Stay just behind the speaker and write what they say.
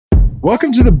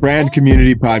Welcome to the Brand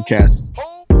Community Podcast.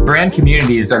 Brand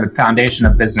communities are the foundation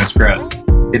of business growth.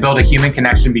 They build a human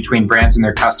connection between brands and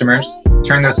their customers,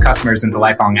 turn those customers into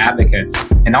lifelong advocates,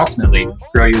 and ultimately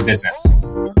grow your business.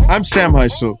 I'm Sam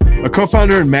Heisel, a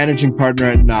co-founder and managing partner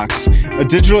at Knox, a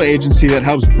digital agency that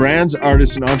helps brands,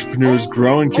 artists, and entrepreneurs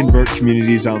grow and convert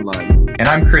communities online. And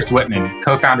I'm Chris Whitman,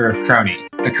 co-founder of Crony,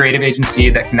 a creative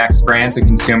agency that connects brands and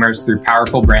consumers through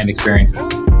powerful brand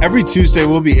experiences. Every Tuesday,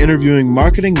 we'll be interviewing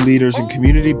marketing leaders and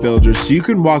community builders so you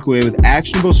can walk away with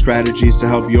actionable strategies to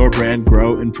help your brand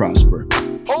grow and prosper.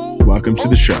 Welcome to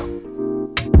the show.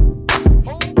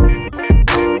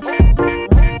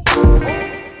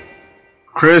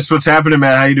 Chris, what's happening,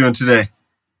 man? How you doing today?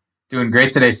 Doing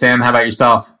great today, Sam. How about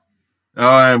yourself? Oh,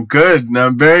 I'm good. And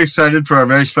I'm very excited for our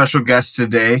very special guest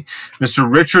today, Mr.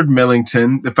 Richard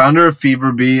Millington, the founder of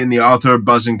Feverbee and the author of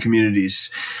Buzzing Communities.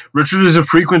 Richard is a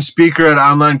frequent speaker at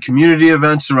online community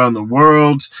events around the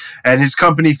world, and his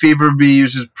company Feverbee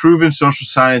uses proven social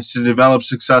science to develop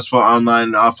successful online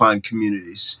and offline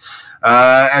communities.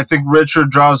 I think Richard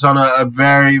draws on a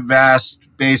very vast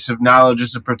base of knowledge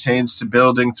as it pertains to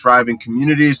building thriving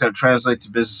communities that translate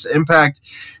to business impact.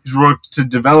 He's worked to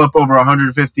develop over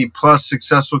 150 plus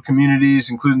successful communities,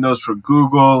 including those for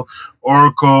Google,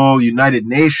 Oracle, United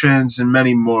Nations, and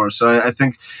many more. So I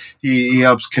think he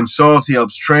helps consult, he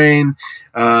helps train.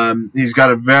 He's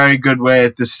got a very good way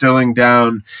at distilling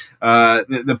down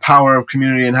the power of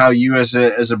community and how you as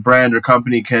a brand or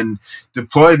company can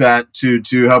deploy that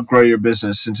to help grow your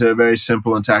business into a very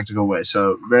simple and tactical way.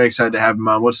 So very excited to have him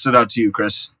on. What stood out to you,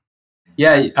 Chris?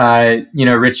 Yeah,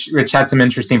 Rich had some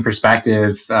interesting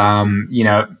perspective.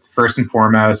 First and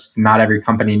foremost, not every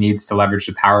company needs to leverage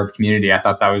the power of community. I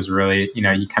thought that was really, he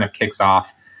kind of kicks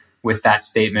off with that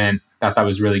statement. Thought that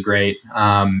was really great.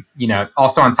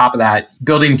 Also on top of that,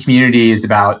 building community is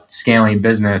about scaling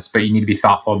business, but you need to be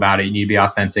thoughtful about it. You need to be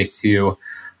authentic to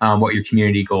what your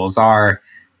community goals are.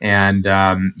 And,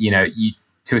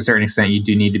 to a certain extent, you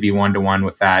do need to be one-to-one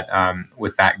with that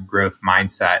growth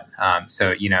mindset.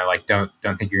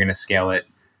 Don't think you're going to scale it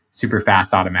super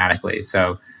fast automatically.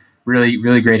 So really,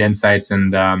 really great insights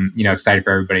and, excited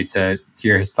for everybody to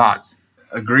hear his thoughts.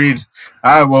 Agreed.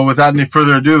 All right. Well, without any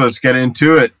further ado, let's get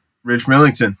into it. Rich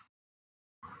Millington.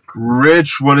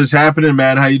 Rich, what is happening,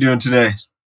 man? How you doing today?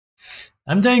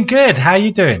 I'm doing good. How are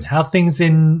you doing? How are things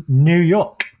in New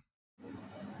York?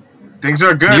 Things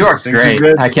are good. New York's great.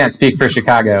 I can't speak for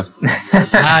Chicago.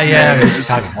 Chicago.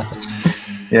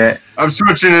 Yeah. I'm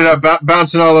switching it up,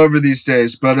 bouncing all over these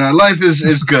days, but life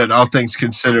is good, all things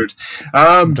considered.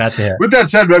 Glad to hear. With that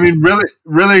said, I mean, really,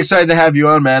 really excited to have you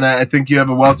on, man. I think you have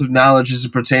a wealth of knowledge as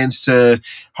it pertains to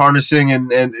harnessing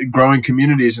and growing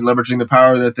communities and leveraging the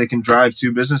power that they can drive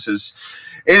to businesses.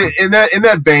 In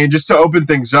that vein, just to open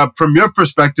things up, from your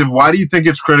perspective, why do you think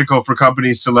it's critical for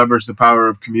companies to leverage the power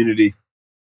of community?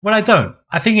 Well, I don't.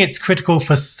 I think it's critical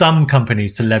for some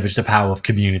companies to leverage the power of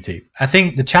community. I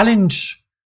think the challenge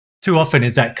too often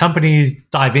is that companies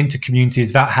dive into communities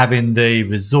without having the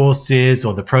resources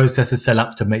or the processes set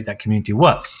up to make that community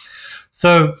work.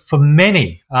 So for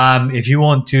many, if you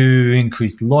want to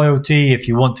increase loyalty, if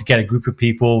you want to get a group of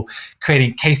people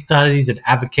creating case studies and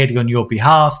advocating on your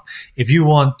behalf, if you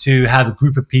want to have a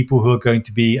group of people who are going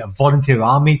to be a volunteer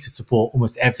army to support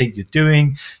almost everything you're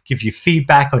doing, give you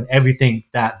feedback on everything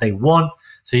that they want,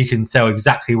 so you can sell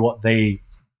exactly what they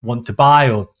want to buy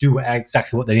or do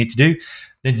exactly what they need to do,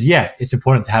 then yeah, it's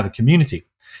important to have a community.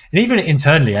 And even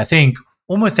internally, I think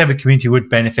almost every community would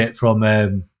benefit from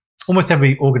almost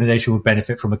every organization would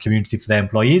benefit from a community for their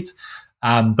employees.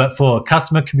 But for a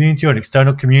customer community or an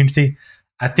external community,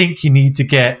 I think you need to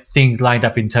get things lined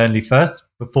up internally first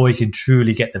before you can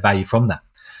truly get the value from that.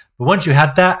 But once you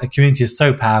have that, a community is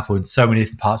so powerful in so many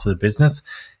different parts of the business.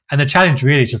 And the challenge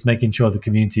really is just making sure the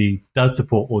community does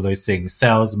support all those things: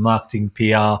 sales, marketing,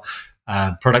 PR,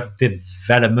 product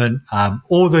development,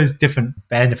 all those different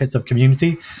benefits of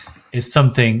community is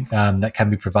something that can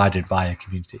be provided by a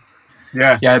community.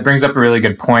 Yeah, it brings up a really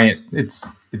good point.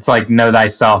 It's like know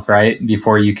thyself, right?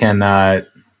 Before you can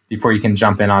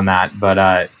jump in on that.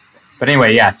 But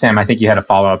anyway, yeah, Sam, I think you had a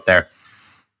follow up there.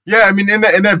 Yeah, I mean, in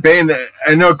that vein,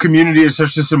 I know community is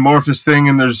such this amorphous thing,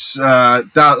 and there's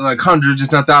like hundreds,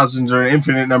 if not thousands, or an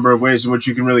infinite number of ways in which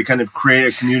you can really kind of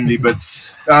create a community. But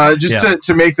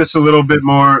to make this a little bit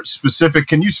more specific,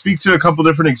 can you speak to a couple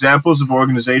different examples of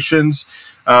organizations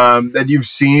that you've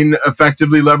seen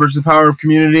effectively leverage the power of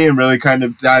community and really kind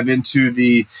of dive into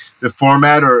the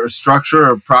format or structure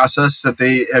or process that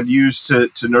they have used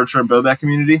to nurture and build that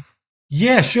community?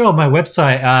 Yeah, sure. My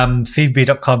website,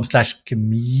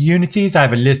 feedbe.com/communities. I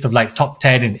have a list of like top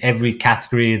 10 in every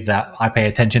category that I pay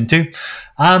attention to.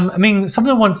 I mean, some of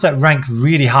the ones that rank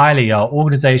really highly are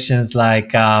organizations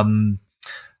like SAP,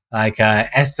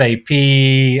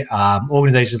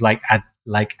 organizations like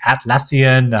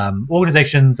Atlassian,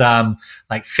 organizations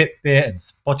like Fitbit and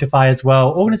Spotify as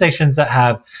well, organizations that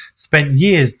have spent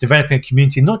years developing a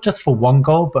community, not just for one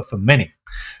goal, but for many.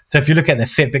 So if you look at the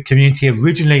Fitbit community,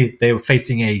 originally they were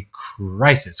facing a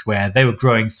crisis where they were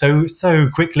growing so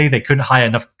quickly, they couldn't hire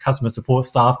enough customer support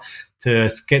staff to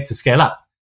scale up.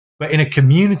 But in a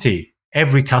community,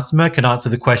 every customer can answer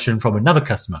the question from another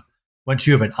customer. Once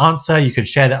you have an answer, you can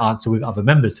share that answer with other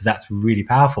members. So that's really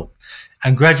powerful.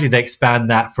 And gradually they expand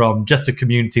that from just a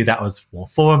community that was more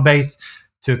forum based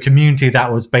to a community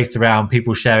that was based around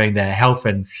people sharing their health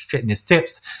and fitness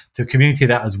tips, to a community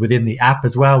that was within the app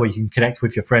as well, where you can connect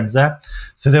with your friends there.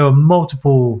 So there were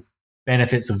multiple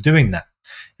benefits of doing that.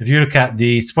 If you look at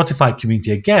the Spotify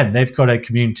community, again, they've got a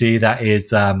community that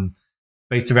is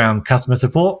based around customer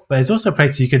support, but there's also a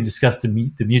place where you can discuss the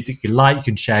music you like. You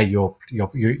can share your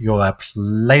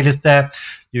playlist there.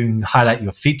 You can highlight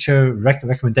your feature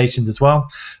recommendations as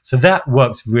well. So that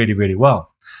works really, really well.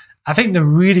 I think the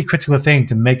really critical thing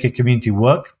to make a community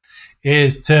work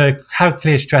is to have a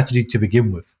clear strategy to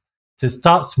begin with, to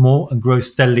start small and grow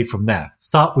steadily from there.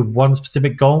 Start with one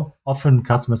specific goal, often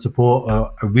customer support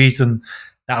or a reason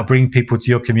that will bring people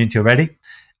to your community already,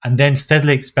 and then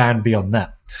steadily expand beyond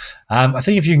that. I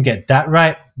think if you can get that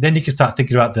right, then you can start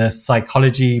thinking about the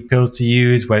psychology pills to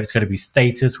use, whether it's going to be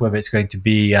status, whether it's going to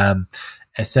be a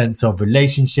sense of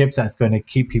relationships that's going to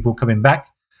keep people coming back.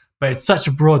 But it's such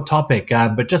a broad topic.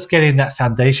 But just getting that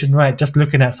foundation right, just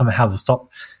looking at how some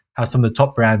of the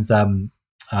top brands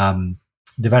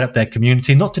develop their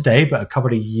community, not today, but a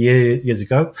couple of years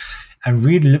ago, and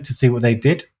really look to see what they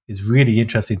did, is really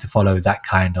interesting to follow that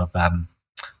kind of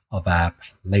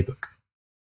playbook.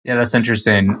 Yeah, that's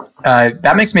interesting.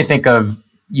 That makes me think of,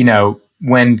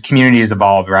 when communities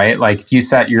evolve, right? Like if you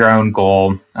set your own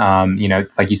goal,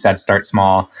 like you said, start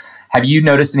small. Have you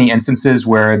noticed any instances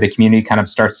where the community kind of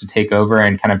starts to take over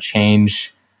and kind of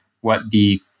change what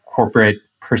the corporate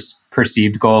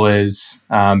perceived goal is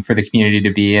for the community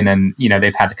to be? And then,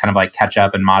 they've had to kind of like catch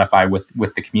up and modify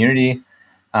with the community.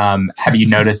 Have you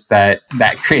noticed that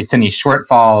creates any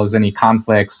shortfalls, any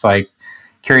conflicts? Like,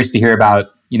 curious to hear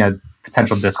about,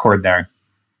 potential discord there.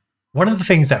 One of the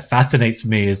things that fascinates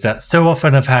me is that so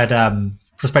often I've had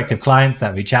prospective clients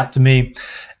that reach out to me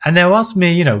and they'll ask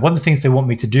me, one of the things they want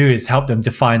me to do is help them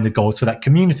define the goals for that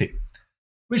community,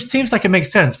 which seems like it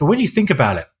makes sense. But when you think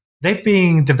about it, they've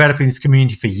been developing this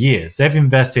community for years. They've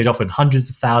invested often hundreds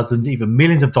of thousands, even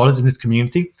millions of dollars in this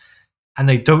community, and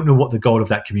they don't know what the goal of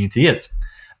that community is.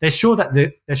 They're sure that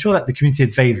the community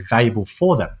is very valuable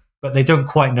for them, but they don't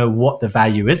quite know what the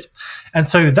value is. And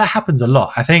so that happens a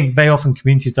lot. I think very often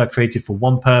communities are created for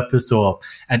one purpose, or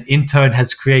an intern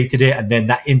has created it and then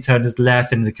that intern has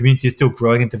left and the community is still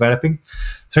growing and developing.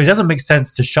 So it doesn't make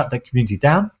sense to shut that community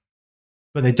down,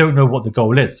 but they don't know what the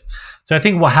goal is. So I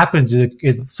think what happens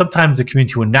is sometimes the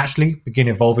community will naturally begin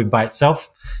evolving by itself.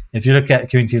 If you look at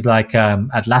communities like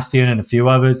Atlassian and a few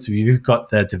others, so you've got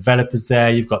the developers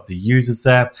there, you've got the users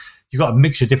there, you've got a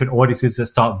mixture of different audiences that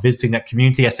start visiting that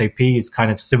community. SAP is kind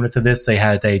of similar to this. They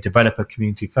had a developer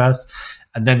community first,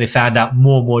 and then they found out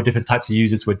more and more different types of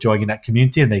users were joining that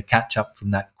community, and they catch up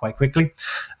from that quite quickly.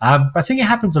 But I think it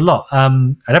happens a lot. I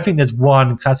don't think there's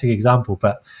one classic example,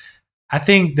 but I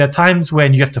think there are times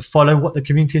when you have to follow what the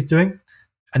community is doing,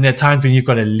 and there are times when you've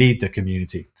got to lead the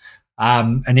community.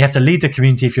 And you have to lead the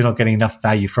community if you're not getting enough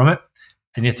value from it.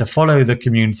 And you have to follow the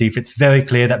community if it's very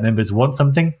clear that members want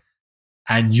something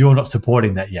and you're not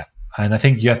supporting that yet. And I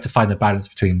think you have to find the balance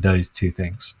between those two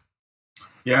things.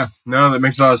 Yeah, no, that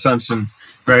makes a lot of sense. And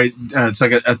very, it's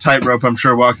like a tightrope, I'm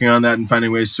sure, walking on that and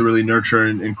finding ways to really nurture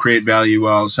and create value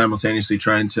while simultaneously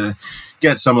trying to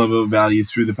get some level of value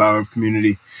through the power of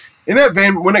community. In that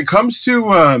vein, when it comes to,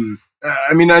 I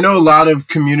know a lot of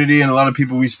community and a lot of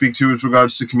people we speak to with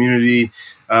regards to community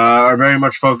are very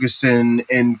much focused in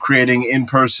creating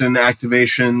in-person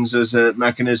activations as a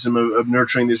mechanism of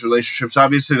nurturing these relationships.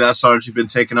 Obviously, that's largely been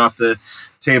taken off the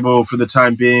table for the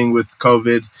time being with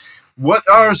COVID. What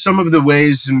are some of the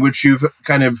ways in which you've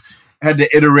kind of had to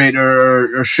iterate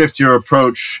or shift your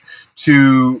approach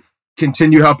to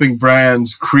continue helping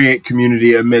brands create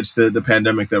community amidst the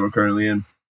pandemic that we're currently in?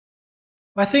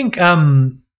 I think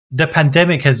the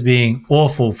pandemic has been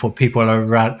awful for people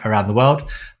around the world,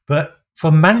 but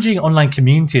for managing online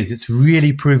communities, it's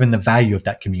really proven the value of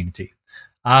that community.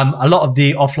 A lot of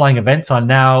the offline events are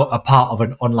now a part of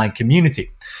an online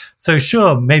community. So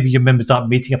sure, maybe your members aren't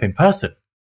meeting up in person,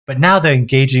 but now they're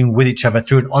engaging with each other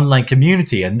through an online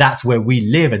community, and that's where we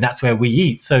live and that's where we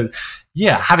eat. So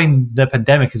yeah, having the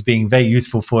pandemic is being very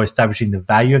useful for establishing the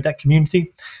value of that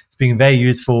community. It's being very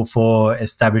useful for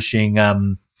establishing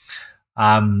the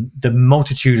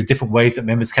multitude of different ways that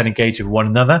members can engage with one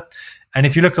another. And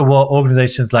if you look at what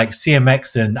organizations like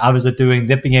CMX and others are doing,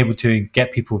 they've been able to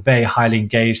get people very highly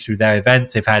engaged through their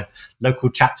events. They've had local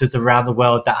chapters around the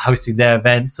world that are hosting their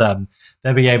events.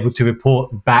 They'll be able to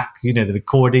report back, the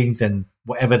recordings and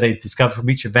whatever they discover from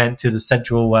each event to the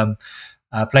central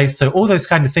place. So all those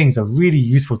kind of things are really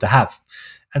useful to have.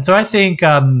 And so I think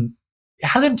it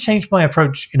hasn't changed my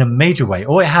approach in a major way.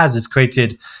 All it has is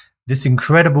created this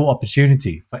incredible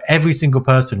opportunity for every single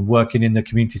person working in the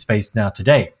community space now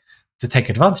today to take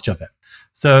advantage of it.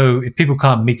 So if people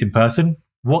can't meet in person,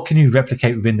 what can you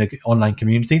replicate within the online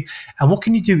community? And what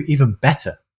can you do even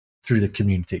better through the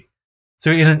community? So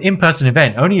in an in-person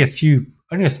event, only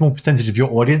a small percentage of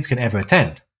your audience can ever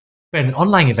attend. But in an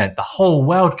online event, the whole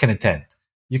world can attend.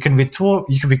 You can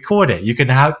record it. You can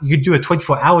do a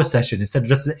 24-hour session instead of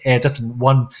just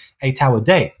one 8-hour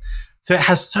day. So it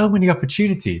has so many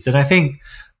opportunities. And I think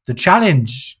the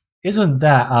challenge isn't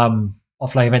that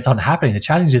offline events aren't happening. The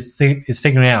challenge is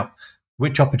figuring out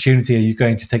which opportunity are you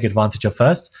going to take advantage of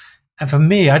first. And for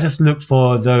me, I just look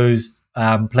for those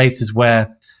places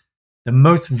where the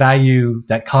most value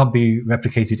that can't be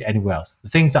replicated anywhere else, the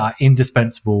things that are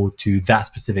indispensable to that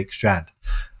specific strand.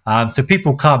 So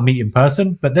people can't meet in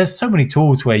person, but there's so many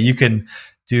tools where you can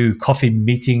do coffee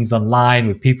meetings online,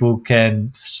 where people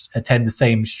can attend the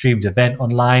same streamed event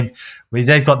online, where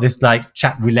they've got this like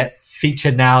chat roulette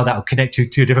feature now that will connect you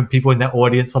to different people in their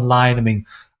audience online. I mean,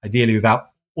 ideally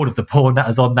without all of the porn that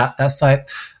is on that site.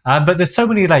 But there's so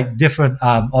many like different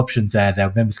options there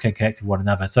that members can connect with one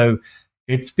another. So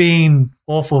it's been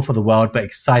awful for the world, but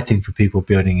exciting for people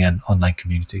building an online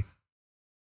community.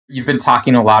 You've been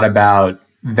talking a lot about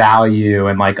value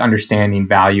and like understanding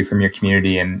value from your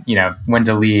community, and when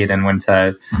to lead and when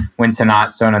to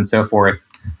not, so on and so forth.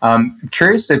 I'm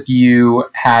curious if you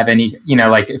have any,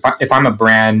 like if I'm a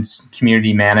brand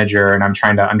community manager and I'm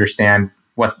trying to understand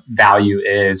what value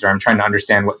is, or I'm trying to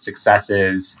understand what success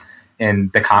is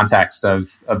in the context of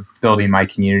building my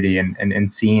community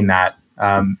and seeing that.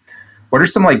 What are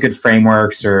some like good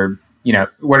frameworks, or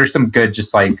what are some good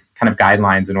just like kind of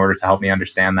guidelines in order to help me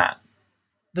understand that?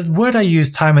 The word I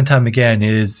use time and time again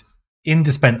is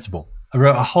indispensable. I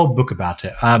wrote a whole book about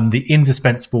it, the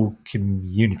indispensable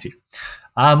community,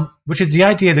 which is the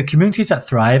idea that communities that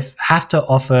thrive have to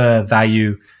offer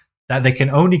value that they can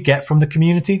only get from the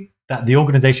community, that the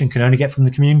organization can only get from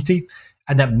the community,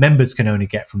 and that members can only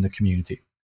get from the community.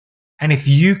 And if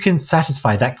you can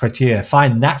satisfy that criteria,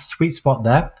 find that sweet spot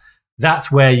there, that's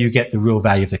where you get the real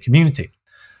value of the community.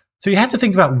 So you have to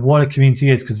think about what a community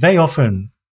is, because very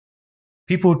often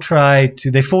people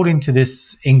they fall into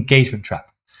this engagement trap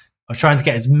of trying to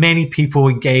get as many people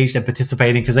engaged and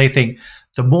participating, because they think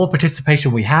the more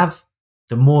participation we have,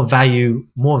 the more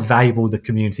valuable the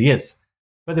community is.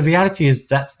 But the reality is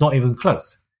that's not even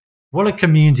close. What a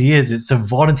community is, it's a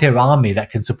volunteer army that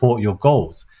can support your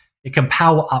goals. It can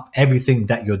power up everything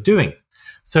that you're doing.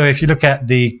 So if you look at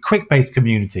the QuickBase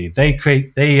community, they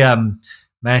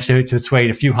managed to persuade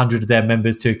a few hundred of their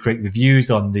members to create reviews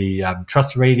on the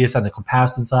Trust Radius and the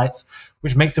comparison sites,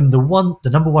 which makes them the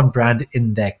number one brand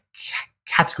in their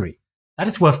category. That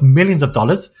is worth millions of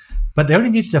dollars, but they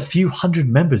only needed a few hundred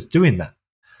members doing that.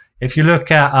 If you look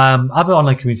at other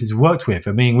online communities we've worked with,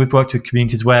 we've worked with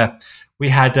communities where we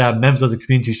had members of the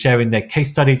community sharing their case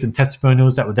studies and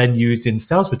testimonials that were then used in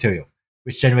sales material,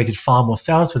 which generated far more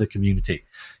sales for the community.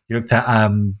 You looked at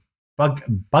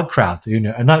Bugcrowd,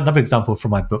 another example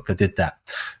from my book that did that.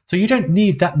 So you don't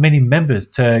need that many members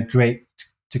to create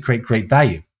great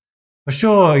value. For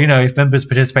sure, if members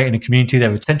participate in a community,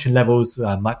 their retention levels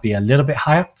might be a little bit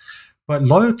higher. But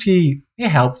loyalty, it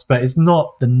helps, but it's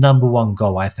not the number one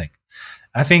goal, I think.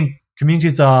 I think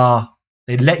communities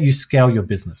they let you scale your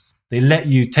business. They let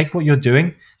you take what you're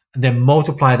doing and then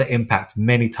multiply the impact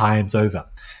many times over.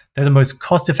 They're the most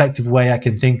cost-effective way I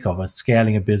can think of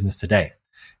scaling a business today.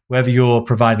 Whether you're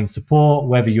providing support,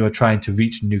 whether you're trying to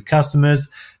reach new customers,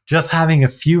 just having a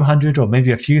few hundred or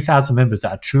maybe a few thousand members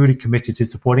that are truly committed to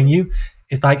supporting you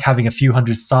is like having a few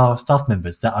hundred staff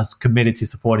members that are committed to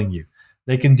supporting you.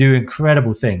 They can do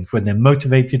incredible things when they're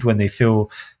motivated, when they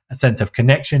feel a sense of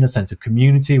connection, a sense of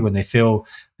community, when they feel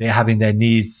they're having their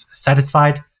needs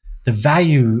satisfied. The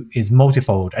value is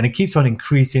multifold and it keeps on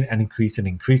increasing and increasing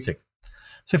and increasing.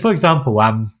 So for example,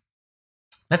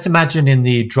 let's imagine in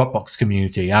the Dropbox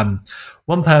community,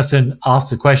 one person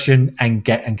asks a question and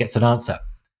gets an answer.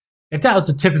 If that was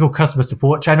a typical customer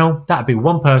support channel, that would be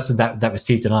one person that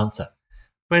received an answer.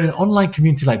 But in an online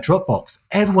community like Dropbox,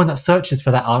 everyone that searches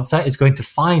for that answer is going to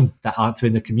find that answer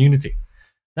in the community.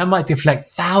 That might deflect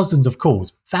thousands of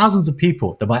calls, thousands of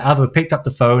people that might either have picked up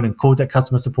the phone and called that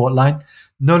customer support line,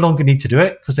 no longer need to do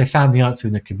it because they found the answer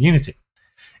in the community.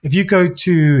 If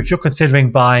you're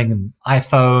considering buying an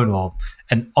iPhone or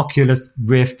an Oculus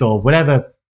Rift or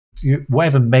whatever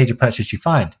major purchase you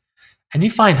find, and you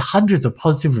find hundreds of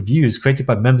positive reviews created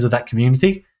by members of that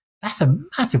community, that's a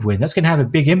massive win. That's going to have a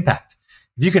big impact.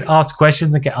 If you can ask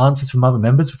questions and get answers from other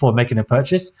members before making a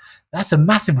purchase, that's a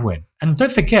massive win. And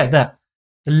don't forget that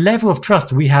the level of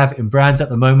trust we have in brands at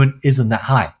the moment isn't that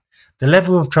high. The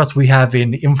level of trust we have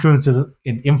in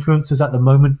influencers at the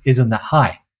moment isn't that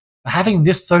high. But having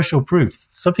this social proof,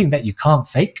 something that you can't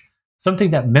fake,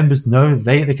 something that members know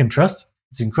they can trust,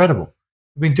 it's incredible.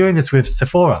 We've been doing this with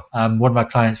Sephora, one of my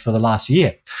clients, for the last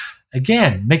year.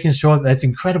 Again, making sure that there's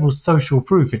incredible social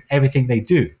proof in everything they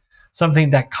do, something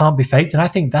that can't be faked. And I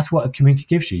think that's what a community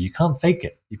gives you. You can't fake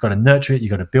it. You've got to nurture it.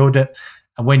 You've got to build it.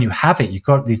 And when you have it, you've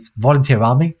got this volunteer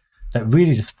army that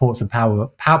really just supports and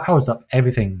powers up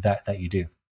everything that you do.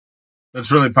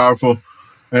 That's really powerful.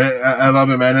 I love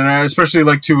it, man. And I especially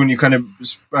like, too, when you kind of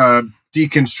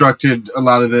deconstructed a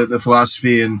lot of the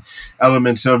philosophy and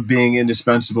elements of being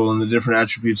indispensable and the different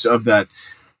attributes of that.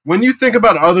 When you think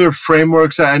about other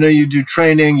frameworks, I know you do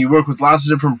training, you work with lots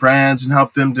of different brands and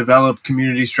help them develop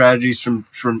community strategies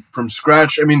from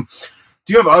scratch. I mean,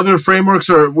 do you have other frameworks,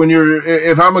 or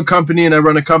if I'm a company and I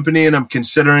run a company and I'm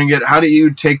considering it, how do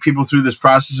you take people through this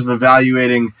process of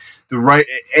evaluating the right,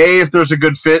 A, if there's a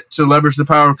good fit to leverage the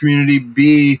power of community,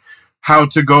 B, how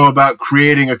to go about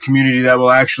creating a community that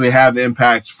will actually have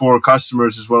impact for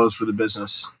customers as well as for the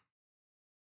business?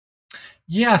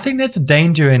 Yeah, I think there's a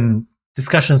danger in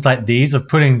discussions like these of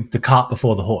putting the cart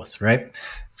before the horse, right?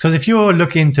 Because if you're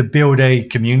looking to build a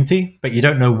community, but you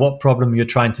don't know what problem you're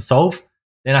trying to solve,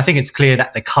 then I think it's clear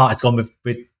that the cart has gone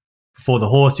before the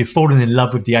horse. You've fallen in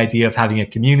love with the idea of having a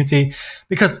community,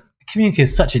 because a community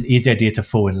is such an easy idea to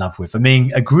fall in love with. I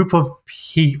mean, a group of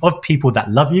people that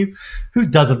love you, who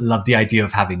doesn't love the idea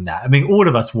of having that? I mean, all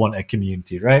of us want a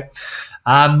community, right?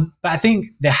 But I think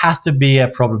there has to be a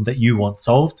problem that you want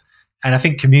solved. And I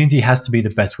think community has to be the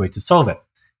best way to solve it.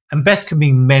 And best can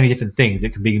mean many different things.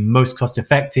 It can be most cost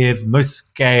effective,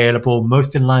 most scalable,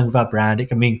 most in line with our brand. It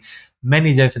can mean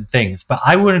many different things. But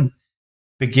I wouldn't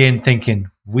begin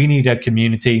thinking, we need a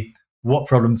community. What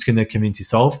problems can the community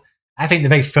solve? I think the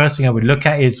very first thing I would look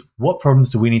at is, what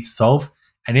problems do we need to solve?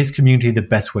 And is community the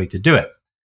best way to do it?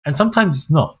 And sometimes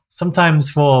it's not. Sometimes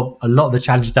for a lot of the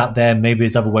challenges out there, maybe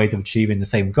there's other ways of achieving the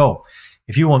same goal.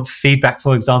 If you want feedback,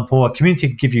 for example, a community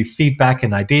can give you feedback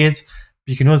and ideas.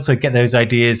 You can also get those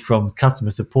ideas from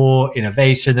customer support,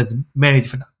 innovation. There's many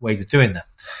different ways of doing that.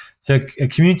 So a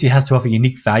community has to offer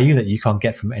unique value that you can't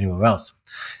get from anywhere else.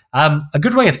 A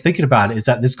good way of thinking about it is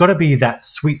that there's got to be that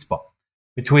sweet spot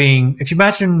between, if you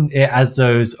imagine it as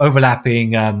those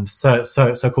overlapping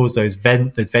circles, those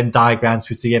Venn diagrams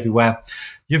we see everywhere.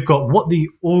 You've got what the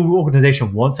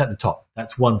organization wants at the top.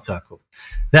 That's one circle.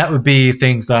 That would be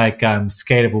things like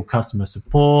scalable customer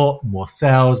support, more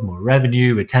sales, more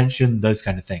revenue, retention, those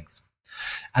kind of things.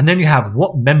 And then you have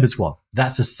what members want.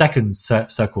 That's the second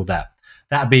circle there.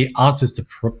 That would be answers to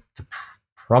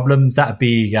problems. That would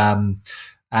be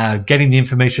getting the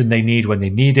information they need when they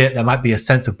need it. There might be a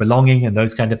sense of belonging and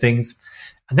those kind of things.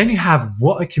 And then you have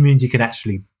what a community can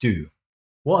actually do.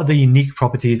 What are the unique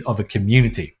properties of a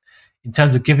community in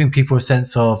terms of giving people a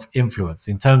sense of influence,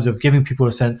 in terms of giving people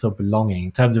a sense of belonging,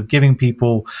 in terms of giving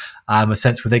people a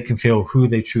sense where they can feel who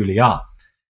they truly are.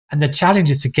 And the challenge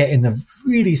is to get in the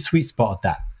really sweet spot of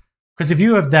that. Because if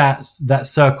you have that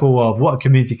circle of what a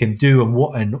community can do and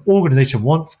what an organization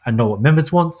wants and not what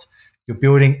members wants, you're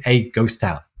building a ghost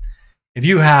town. If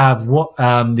you have what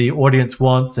the audience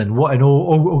wants and what an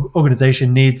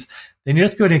organization needs, then you're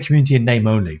just building a community in name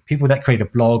only. People that create a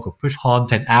blog or push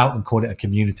content out and call it a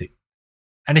community.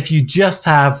 And if you just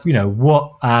have,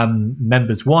 what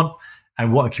members want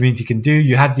and what a community can do,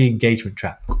 you have the engagement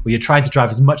trap, where you're trying to drive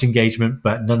as much engagement,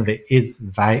 but none of it is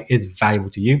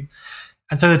valuable to you.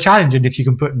 And so the challenge, and if you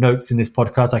can put notes in this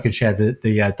podcast, I can share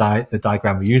the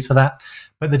diagram we use for that.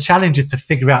 But the challenge is to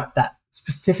figure out that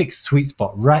specific sweet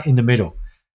spot right in the middle,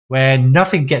 where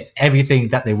nothing gets everything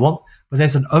that they want, but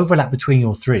there's an overlap between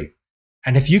all three.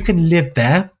 And if you can live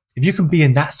there, if you can be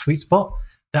in that sweet spot,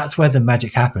 that's where the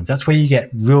magic happens. That's where you get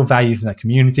real value from that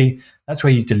community. That's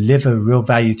where you deliver real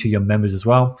value to your members as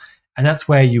well. And that's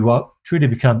where you truly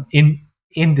become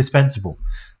indispensable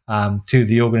to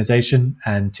the organization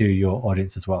and to your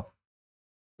audience as well.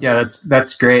 Yeah,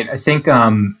 that's great. I think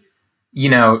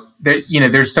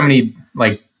there's so many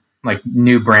like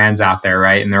new brands out there,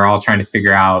 right? And they're all trying to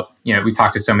figure out, we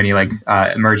talked to so many like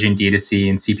emerging D2C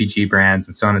and CPG brands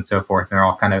and so on and so forth. And they're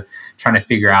all kind of trying to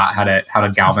figure out how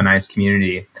to galvanize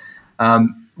community.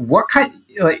 What kind,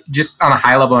 like just on a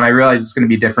high level, and I realize it's going to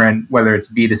be different whether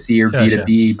it's B2C or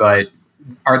B2B, but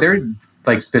are there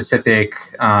like specific,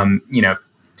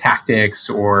 tactics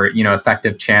or,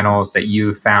 effective channels that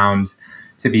you found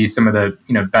to be some of the,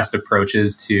 best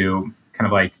approaches to kind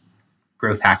of like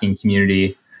growth hacking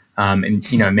community, and,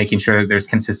 making sure there's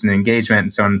consistent engagement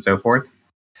and so on and so forth?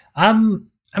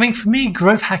 For me,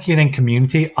 growth hacking and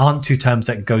community aren't two terms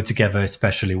that go together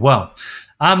especially well.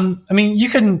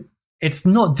 It's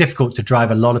not difficult to drive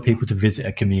a lot of people to visit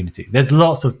a community. There's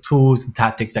lots of tools and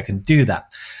tactics that can do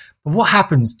that. But what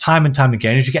happens time and time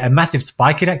again is you get a massive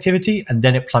spike in activity and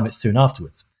then it plummets soon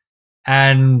afterwards.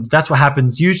 And that's what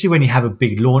happens usually when you have a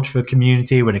big launch for a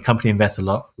community, when a company invests a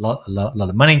lot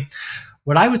of money.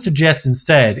 What I would suggest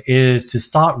instead is to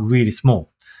start really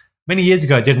small. Many years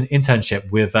ago, I did an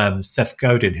internship with Seth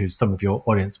Godin, who some of your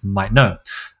audience might know.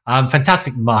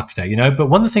 Fantastic marketer, but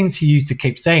one of the things he used to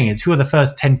keep saying is, who are the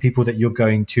first 10 people that you're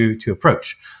going to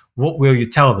approach? What will you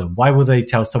tell them? Why will they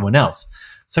tell someone else?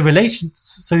 So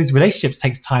these relationships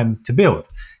takes time to build.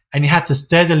 And you have to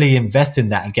steadily invest in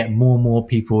that and get more and more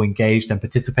people engaged and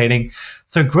participating.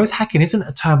 So growth hacking isn't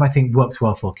a term I think works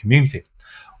well for a community.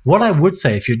 What I would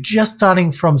say, if you're just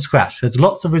starting from scratch, there's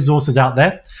lots of resources out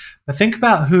there, but think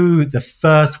about who the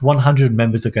first 100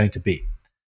 members are going to be.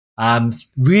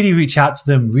 Really reach out to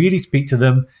them, really speak to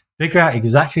them, figure out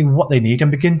exactly what they need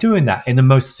and begin doing that in the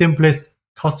most simplest,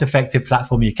 cost-effective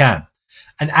platform you can.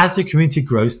 And as the community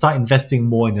grows, start investing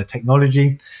more in the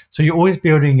technology. So you're always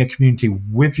building a community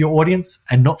with your audience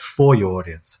and not for your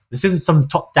audience. This isn't some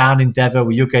top-down endeavor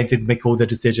where you're going to make all the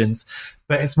decisions,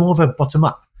 but it's more of a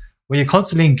bottom-up, where you're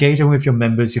constantly engaging with your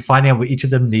members, you're finding out what each of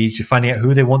them needs, you're finding out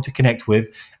who they want to connect with,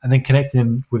 and then connecting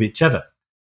them with each other.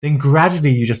 Then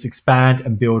gradually you just expand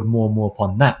and build more and more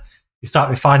upon that. You start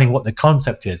refining what the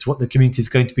concept is, what the community is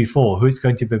going to be for, who it's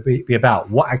going to be about,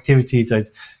 what activities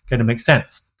is going to make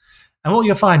sense. And what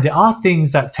you'll find, there are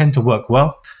things that tend to work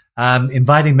well.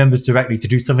 Inviting members directly to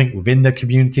do something within the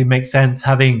community makes sense.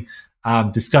 Having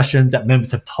discussions that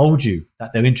members have told you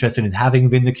that they're interested in having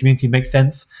within the community makes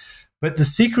sense. But the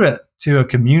secret to a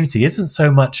community isn't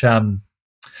so much,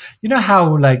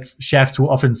 how like chefs will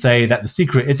often say that the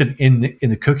secret isn't in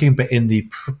the cooking, but in the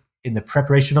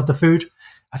preparation of the food.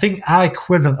 I think our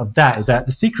equivalent of that is that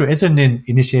the secret isn't in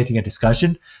initiating a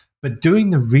discussion, but doing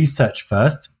the research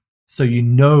first, so you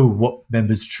know what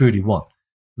members truly want.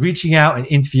 Reaching out and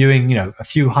interviewing, a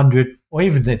few hundred, or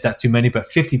even if that's too many, but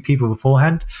 50 people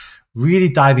beforehand, really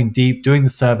diving deep, doing the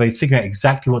surveys, figuring out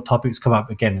exactly what topics come up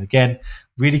again and again,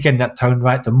 really getting that tone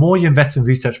right. The more you invest in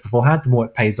research beforehand, the more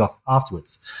it pays off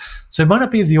afterwards. So it might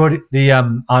not be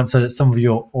the answer that some of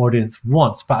your audience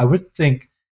wants, but I would think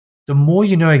the more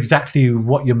you know exactly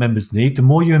what your members need, the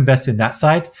more you invest in that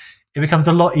side, it becomes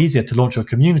a lot easier to launch your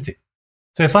community.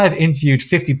 So if I have interviewed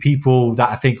 50 people that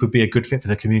I think would be a good fit for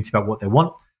the community about what they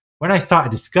want, when I start a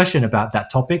discussion about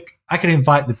that topic, I can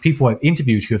invite the people I've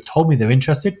interviewed who have told me they're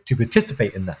interested to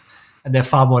participate in that. And they're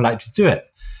far more likely to do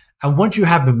it. And once you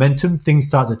have momentum, things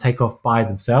start to take off by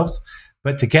themselves.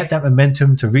 But to get that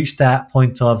momentum, to reach that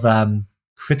point of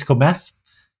critical mass,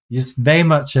 is very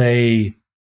much a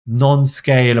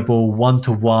non-scalable,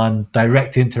 one-to-one,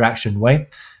 direct interaction way.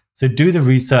 So do the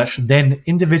research, then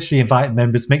individually invite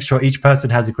members, make sure each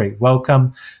person has a great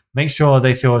welcome, make sure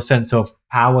they feel a sense of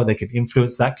power, they can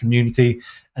influence that community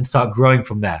and start growing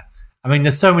from there.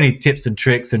 There's so many tips and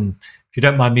tricks, and if you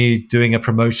don't mind me doing a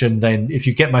promotion, then if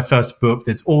you get my first book,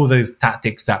 there's all those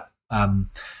tactics that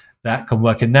can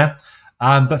work in there.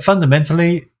 But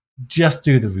fundamentally, just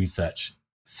do the research.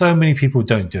 So many people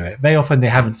don't do it. Very often they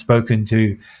haven't spoken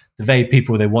to the very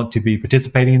people they want to be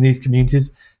participating in these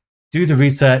communities. Do the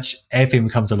research, everything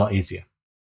becomes a lot easier.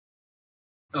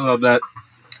 I love that.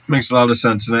 Makes a lot of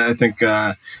sense. And I think,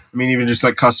 even just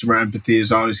like customer empathy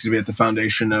is always going to be at the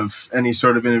foundation of any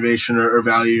sort of innovation or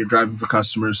value you're driving for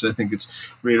customers. So I think it's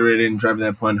reiterating and driving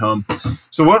that point home.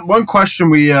 So one question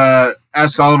we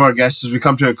ask all of our guests as we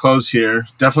come to a close here,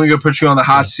 definitely going to put you on the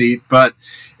hot seat, but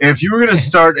if you were going to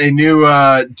start a new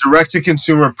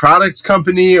direct-to-consumer product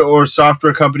company or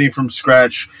software company from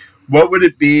scratch, what would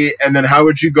it be? And then how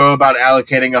would you go about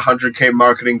allocating a $100K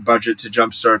marketing budget to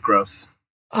jumpstart growth?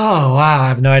 Oh, wow. I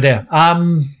have no idea.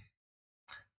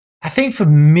 I think for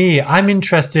me, I'm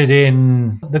interested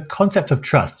in the concept of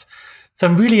trust. So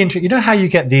I'm really interested. You know how you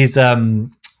get these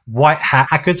white hat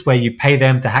hackers where you pay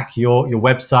them to hack your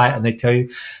website and they tell you,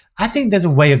 I think there's a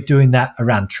way of doing that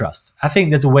around trust. I think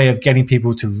there's a way of getting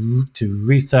people to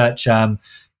research,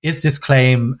 is this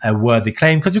claim a worthy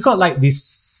claim? Because we've got like these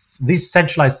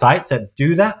centralized sites that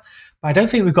do that, but I don't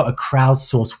think we've got a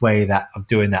crowdsourced way of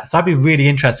doing that. So I'd be really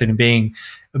interested in being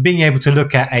able to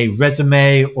look at a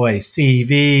resume or a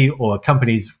CV or a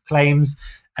company's claims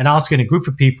and asking a group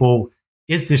of people,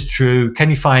 is this true? Can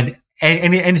you find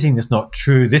anything that's not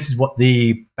true? This is what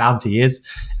the bounty is,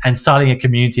 and starting a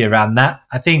community around that.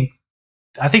 I think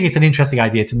it's an interesting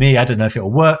idea to me. I don't know if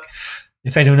it'll work.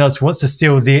 If anyone else wants to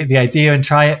steal the idea and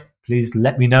try it, please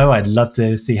let me know. I'd love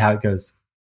to see how it goes.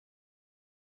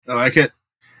 I like it.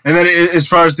 And then as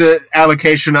far as the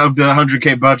allocation of the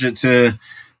 100K budget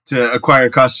to acquire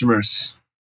customers,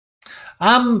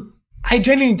 I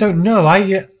genuinely don't know.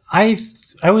 I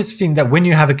always think that when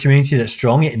you have a community that's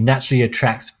strong, it naturally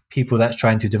attracts people that's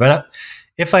trying to develop.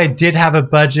 If I did have a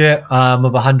budget of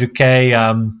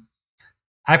 100K,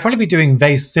 I'd probably be doing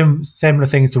very similar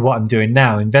things to what I'm doing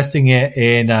now, investing it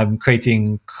in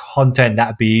creating content that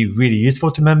would be really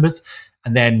useful to members,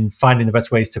 and then finding the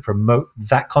best ways to promote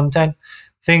that content.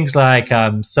 Things like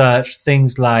search,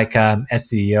 things like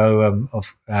SEO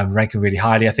of ranking really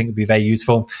highly, I think would be very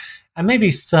useful. And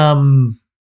maybe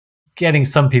getting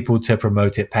some people to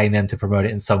promote it, paying them to promote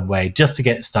it in some way, just to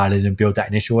get it started and build that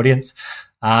initial audience.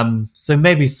 So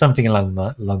maybe something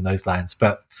along those lines.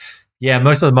 But yeah,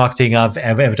 most of the marketing I've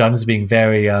ever done has been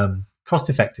very cost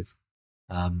effective.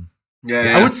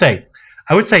 Yeah. I would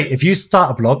say if you start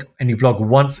a blog and you blog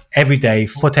once every day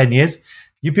for 10 years,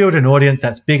 you build an audience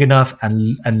that's big enough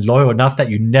and loyal enough that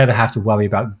you never have to worry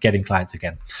about getting clients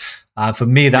again. For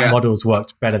me, that model has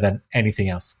worked better than anything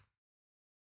else.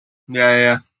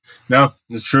 Yeah. No,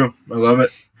 it's true. I love it.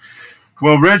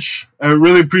 Well, Rich, I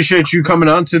really appreciate you coming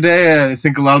on today. I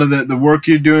think a lot of the work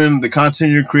you're doing, the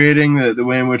content you're creating, the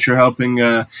way in which you're helping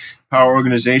power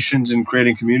organizations and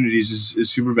creating communities is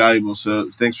super valuable.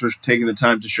 So thanks for taking the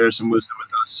time to share some wisdom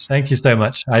with us. Thank you so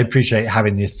much. I appreciate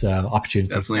having this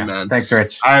opportunity. Definitely, man. Thanks,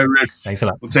 Rich. All right, Rich. Thanks a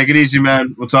lot. We'll take it easy,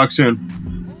 man. We'll talk soon.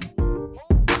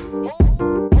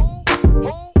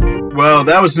 Well,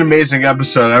 that was an amazing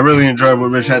episode. I really enjoyed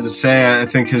what Rich had to say. I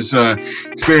think his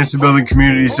experience in building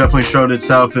communities definitely showed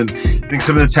itself. And I think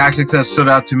some of the tactics that stood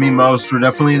out to me most were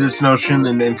definitely this notion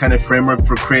and kind of framework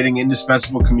for creating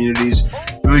indispensable communities,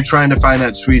 really trying to find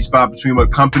that sweet spot between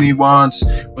what company wants,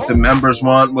 what the members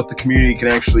want, what the community can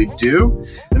actually do.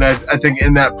 And I think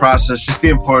in that process, just the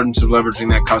importance of leveraging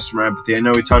that customer empathy. I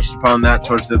know we touched upon that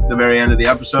towards the very end of the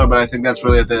episode, but I think that's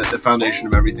really at the foundation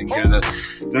of everything here.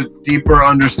 The deeper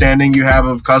understanding you have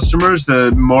of customers,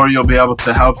 the more you'll be able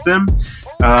to help them,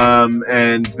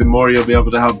 and the more you'll be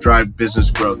able to help drive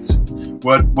business growth.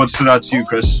 What stood out to you,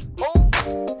 Chris?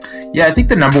 Yeah, I think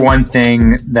the number one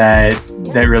thing that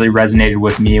really resonated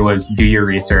with me was do your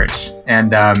research.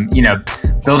 And,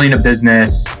 building a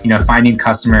business, finding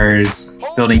customers,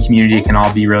 building community can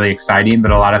all be really exciting, but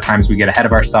a lot of times we get ahead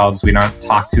of ourselves. We don't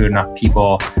talk to enough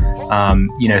people,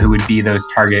 who would be those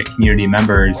target community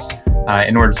members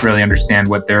in order to really understand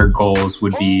what their goals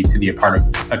would be to be a part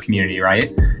of a community, right?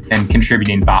 And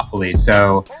contributing thoughtfully.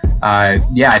 So, I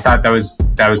thought that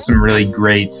was some really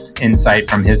great insight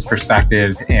from his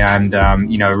perspective, and a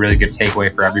really good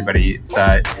takeaway for everybody.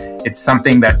 It's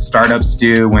something that startups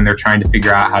do when they're trying to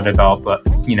figure out how to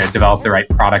develop the right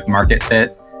product market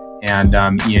fit, and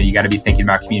you got to be thinking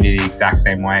about community the exact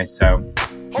same way. So,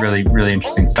 really, really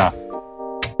interesting stuff.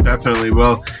 Definitely.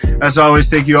 Well, as always,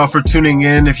 thank you all for tuning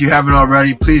in. If you haven't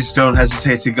already, please don't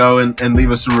hesitate to go and leave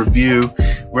us a review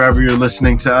wherever you're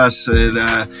listening to us. It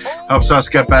helps us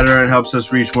get better and helps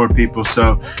us reach more people.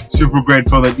 So super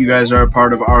grateful that you guys are a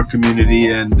part of our community.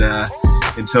 And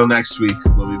until next week,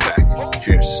 we'll be back.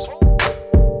 Cheers.